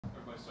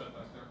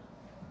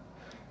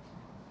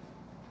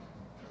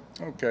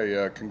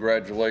Okay,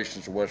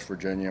 congratulations to West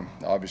Virginia.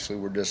 Obviously,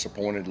 we're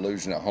disappointed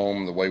losing at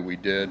home the way we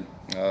did.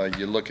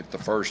 You look at the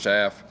first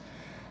half,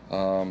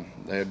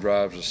 they had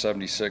drives of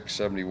 76,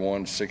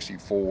 71,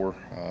 64.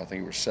 I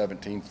think it was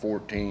 17,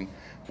 14.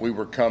 We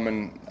were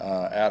coming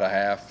out of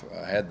half,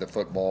 had the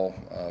football,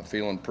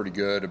 feeling pretty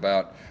good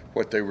about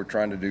what they were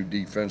trying to do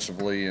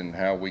defensively and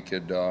how we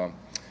could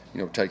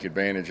take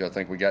advantage. I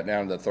think we got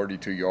down to the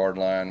 32-yard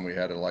line. We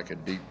had a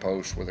deep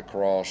post with a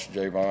cross.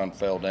 Javon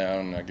fell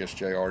down. I guess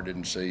JR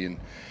didn't see, and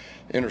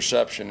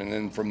interception. And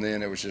then from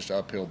then it was just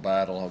uphill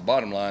battle.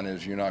 Bottom line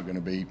is you're not going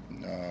to beat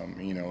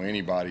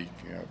anybody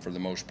for the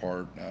most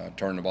part.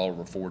 Turn the ball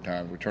over 4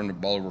 times. We turned the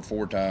ball over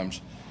 4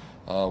 times.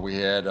 We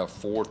had a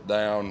 4th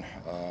down.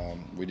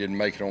 We didn't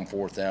make it on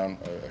 4th down,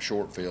 a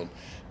short field.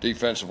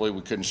 Defensively,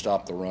 we couldn't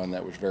stop the run.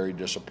 That was very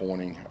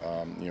disappointing.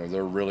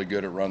 They're really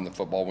good at running the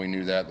football. We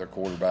knew that, their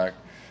quarterback.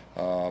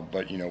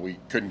 But we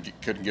couldn't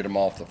get them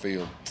off the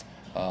field.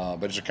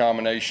 But it's a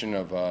combination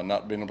of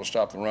not being able to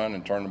stop the run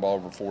and turn the ball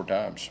over 4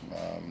 times.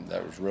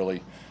 That was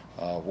really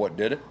what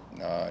did it.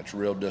 It's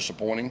real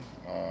disappointing,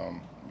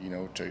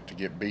 to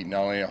get beat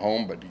not only at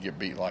home, but to get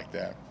beat like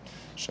that.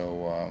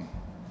 So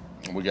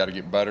we got to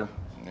get better,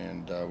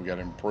 and we got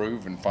to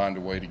improve and find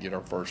a way to get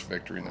our first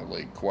victory in the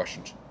league.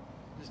 Questions?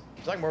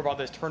 Talk more about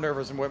those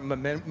turnovers and what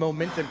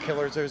momentum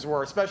killers those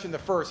were, especially in the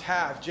first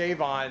half.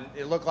 Javon,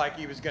 it looked like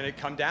he was going to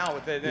come down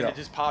with it, and then it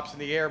just pops in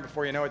the air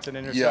before you know it's an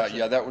interception.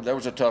 Yeah, that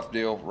was a tough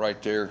deal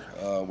right there.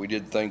 We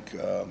did think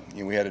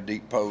we had a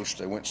deep post.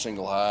 They went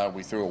single high.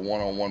 We threw a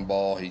one-on-one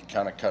ball. He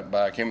kind of cut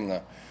back. Him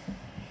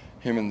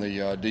and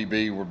the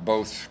DB were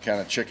both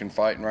kind of chicken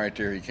fighting right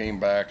there. He came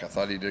back. I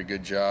thought he did a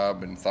good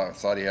job and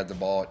thought he had the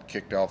ball. It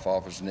kicked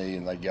off his knee,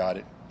 and they got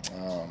it.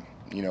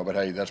 But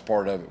hey, that's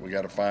part of it. We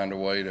got to find a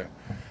way to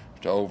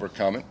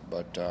overcome it.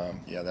 But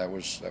that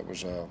was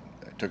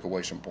it took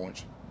away some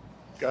points.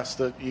 Gus,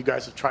 you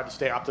guys have tried to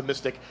stay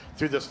optimistic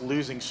through this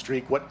losing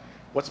streak.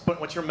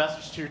 What's your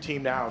message to your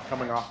team now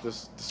coming off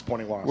this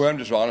disappointing loss? Well, I'm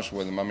just honest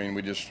with them. I mean,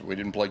 we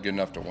didn't play good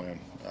enough to win.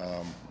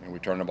 We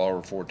turned the ball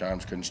over 4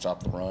 times, couldn't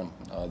stop the run.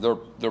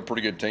 They're a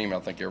pretty good team. I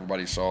think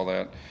everybody saw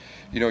that.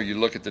 You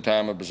look at the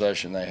time of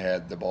possession, they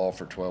had the ball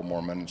for 12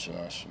 more minutes than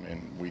us. I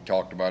mean, we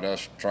talked about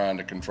us trying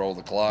to control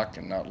the clock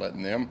and not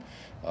letting them.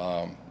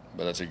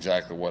 But that's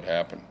exactly what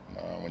happened.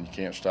 When you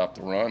can't stop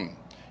the run,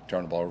 you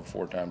turn the ball over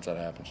 4 times, that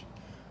happens.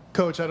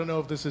 Coach, I don't know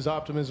if this is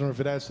optimism or if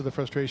it adds to the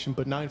frustration,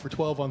 but 9 for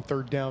 12 on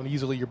 3rd down,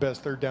 easily your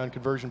best 3rd down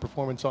conversion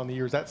performance on the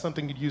year. Is that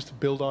something you'd use to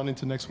build on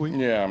into next week?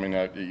 Yeah, I mean,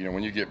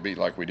 when you get beat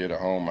like we did at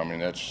home, I mean,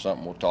 that's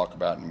something we'll talk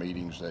about in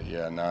meetings that,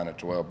 9 of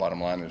 12.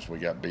 Bottom line is we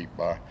got beat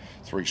by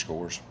 3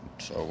 scores.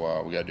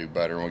 So we got to do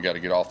better, and we got to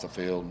get off the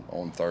field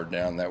on 3rd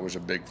down. That was a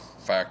big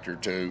factor,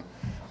 too.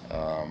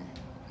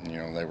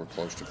 They were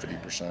close to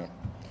 50%.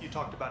 You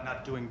talked about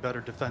not doing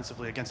better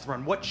defensively against the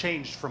run. What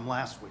changed from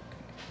last week?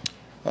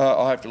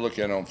 I'll have to look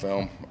at it on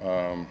film.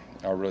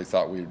 I really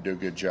thought we would do a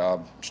good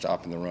job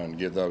stopping the run,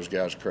 give those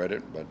guys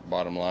credit. But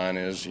bottom line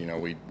is,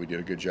 we did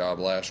a good job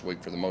last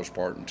week for the most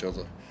part until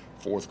the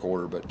 4th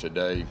quarter. But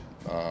today,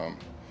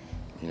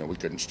 we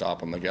couldn't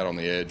stop them. They got on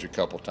the edge a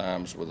couple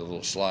times with a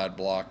little slide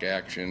block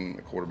action.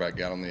 The quarterback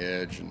got on the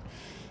edge, and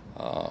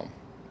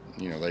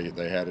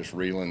they had us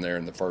reeling there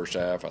in the first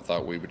half. I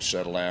thought we would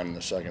settle down in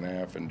the second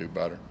half and do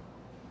better.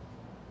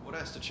 What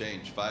has to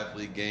change? 5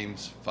 league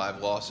games,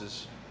 5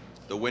 losses.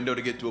 The window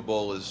to get to a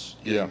bowl is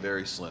getting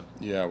very slim.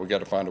 Yeah, we got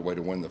to find a way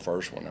to win the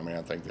first one. I mean,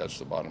 I think that's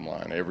the bottom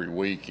line. Every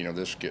week,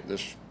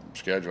 this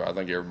schedule, I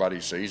think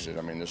everybody sees it.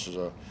 I mean, this is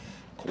a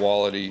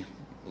quality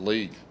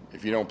league.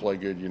 If you don't play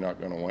good, you're not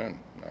going to win.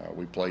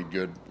 We played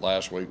good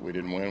last week. We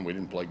didn't win. We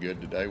didn't play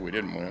good today. We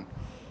didn't win.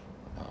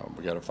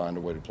 We got to find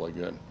a way to play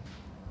good.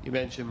 You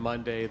mentioned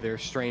Monday their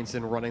strengths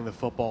in running the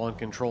football and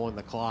controlling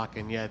the clock,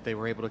 and yet they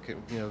were able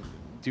to,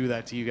 do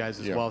that to you guys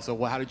as well.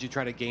 So how did you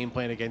try to game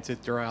plan against it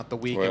throughout the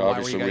week? Well, and why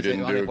obviously were you guys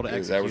unable to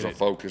execute that was a it?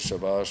 focus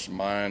of us,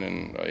 mine,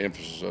 and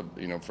emphasis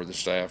of for the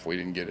staff. We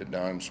didn't get it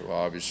done, so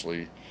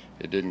obviously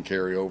it didn't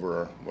carry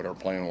over what our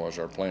plan was.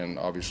 Our plan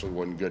obviously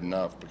wasn't good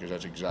enough because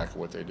that's exactly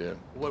what they did.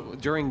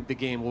 During the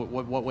game,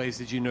 what ways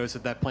did you notice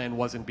that plan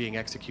wasn't being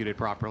executed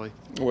properly?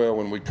 Well,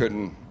 when we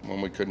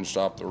couldn't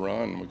stop the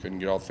run, we couldn't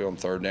get off the field on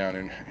 3rd down,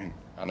 and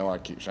I know I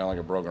keep sounding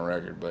like a broken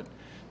record, but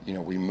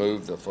we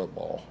moved the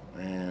football,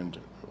 and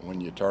when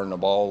you turn the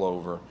ball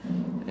over,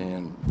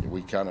 and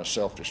we kind of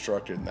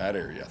self-destructed in that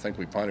area. I think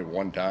we punted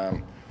 1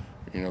 time,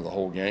 the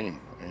whole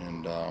game,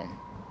 and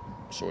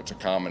so it's a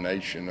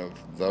combination of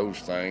those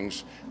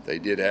things. They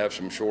did have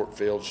some short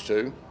fields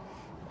too,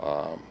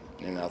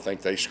 and I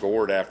think they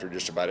scored after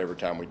just about every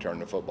time we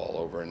turned the football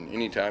over. And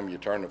anytime you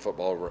turn the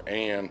football over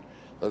and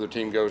the other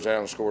team goes down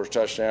and scores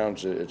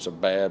touchdowns, it's a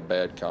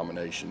bad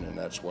combination, and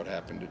that's what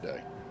happened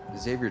today.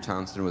 Xavier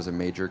Townsend was a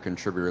major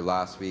contributor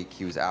last week.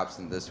 He was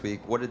absent this week.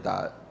 What did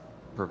that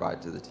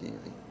provide to the team?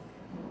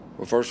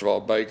 Well, first of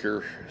all,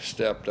 Baker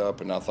stepped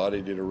up, and I thought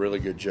he did a really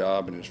good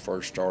job in his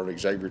first start.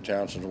 Xavier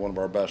Townsend is one of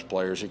our best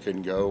players. He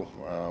couldn't go.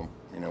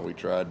 We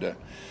tried to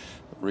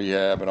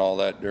rehab and all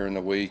that during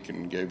the week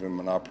and gave him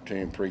an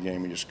opportunity in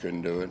pregame. He just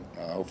couldn't do it.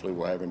 Hopefully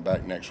we'll have him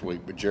back next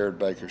week. But Jared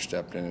Baker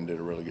stepped in and did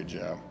a really good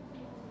job.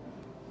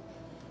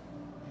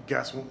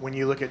 Gus, when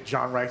you look at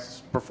John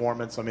Rice's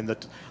performance, I mean the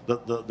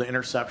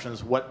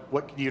interceptions,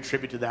 what can you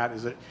attribute to that?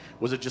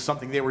 Was it just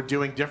something they were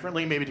doing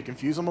differently, maybe to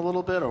confuse him a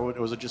little bit, or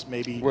was it just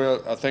maybe?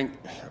 Well, I think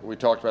we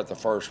talked about the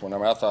first one. I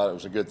mean, I thought it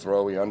was a good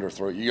throw. He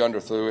underthrew it. You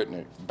underthrew it and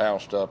it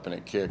bounced up and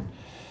it kicked.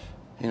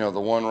 You know,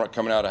 the one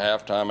coming out of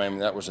halftime, I mean,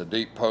 that was a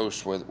deep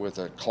post with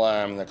a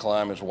climb, and the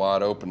climb is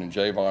wide open, and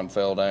Javon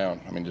fell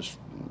down. I mean, just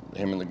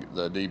him and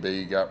the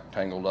DB got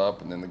tangled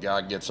up, and then the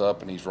guy gets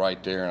up, and he's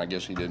right there, and I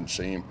guess he didn't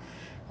see him.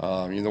 You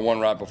know, the one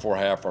right before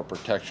half, our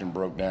protection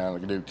broke down.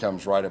 The dude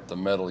comes right up the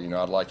middle. You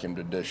know, I'd like him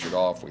to dish it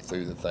off. We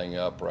threw the thing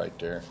up right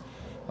there.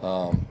 We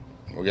got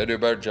to do a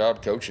better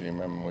job coaching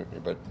him. I mean,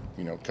 but,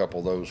 you know, a couple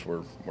of those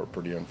were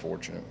pretty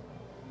unfortunate.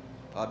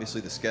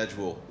 Obviously, the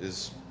schedule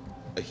is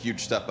a huge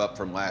step up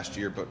from last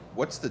year, but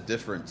what's the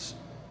difference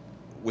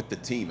with the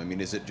team? I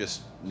mean, is it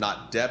just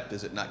not depth?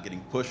 Is it not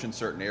getting pushed in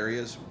certain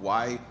areas?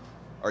 Why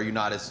are you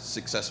not as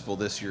successful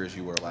this year as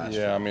you were last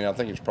year? Yeah, I mean, I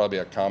think it's probably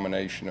a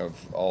combination of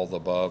all the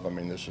above. I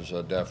mean, this is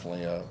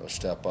definitely a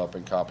step up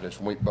in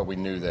competition, but we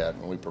knew that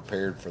and we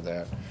prepared for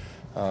that.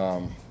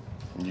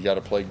 You got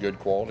to play good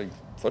quality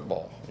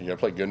football. You got to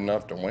play good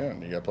enough to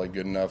win. You got to play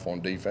good enough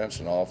on defense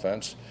and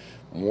offense.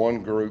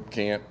 One group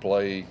can't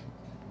play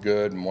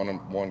good and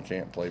one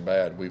can't play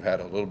bad. We've had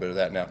a little bit of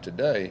that. Now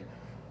today,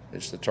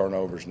 it's the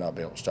turnovers, not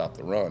being able to stop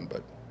the run,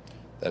 but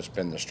that's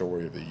been the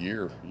story of the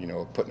year, you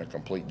know, putting a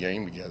complete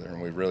game together, and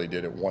we really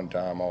did it one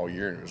time all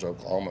year, and it was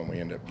Oklahoma, and we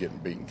ended up getting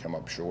beat and come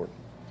up short.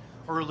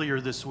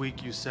 Earlier this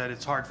week, you said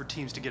it's hard for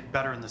teams to get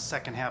better in the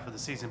second half of the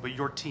season, but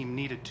your team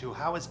needed to.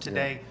 How is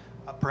today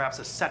perhaps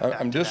a setback?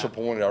 I'm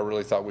disappointed. I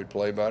really thought we'd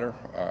play better.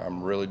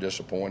 I'm really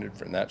disappointed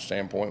from that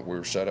standpoint. We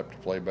were set up to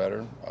play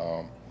better.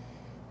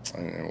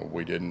 And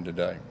we didn't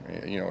today,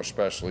 you know,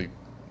 especially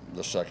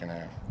the second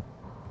half.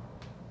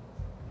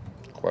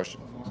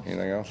 Question?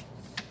 Anything else?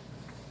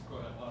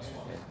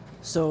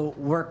 So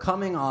we're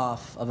coming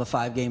off of a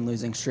 5-game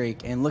losing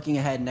streak and looking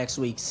ahead next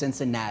week,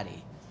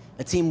 Cincinnati,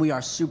 a team we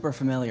are super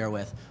familiar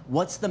with.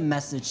 What's the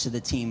message to the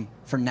team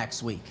for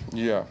next week?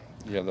 Yeah,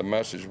 the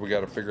message, we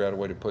got to figure out a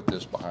way to put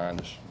this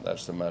behind us.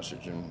 That's the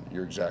message, and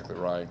you're exactly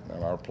right.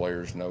 And our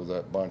players know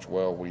that bunch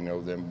well. We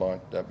know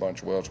that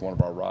bunch well. It's one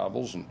of our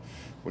rivals, and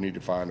we need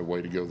to find a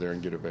way to go there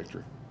and get a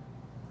victory.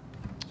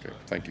 Okay,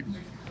 thank you.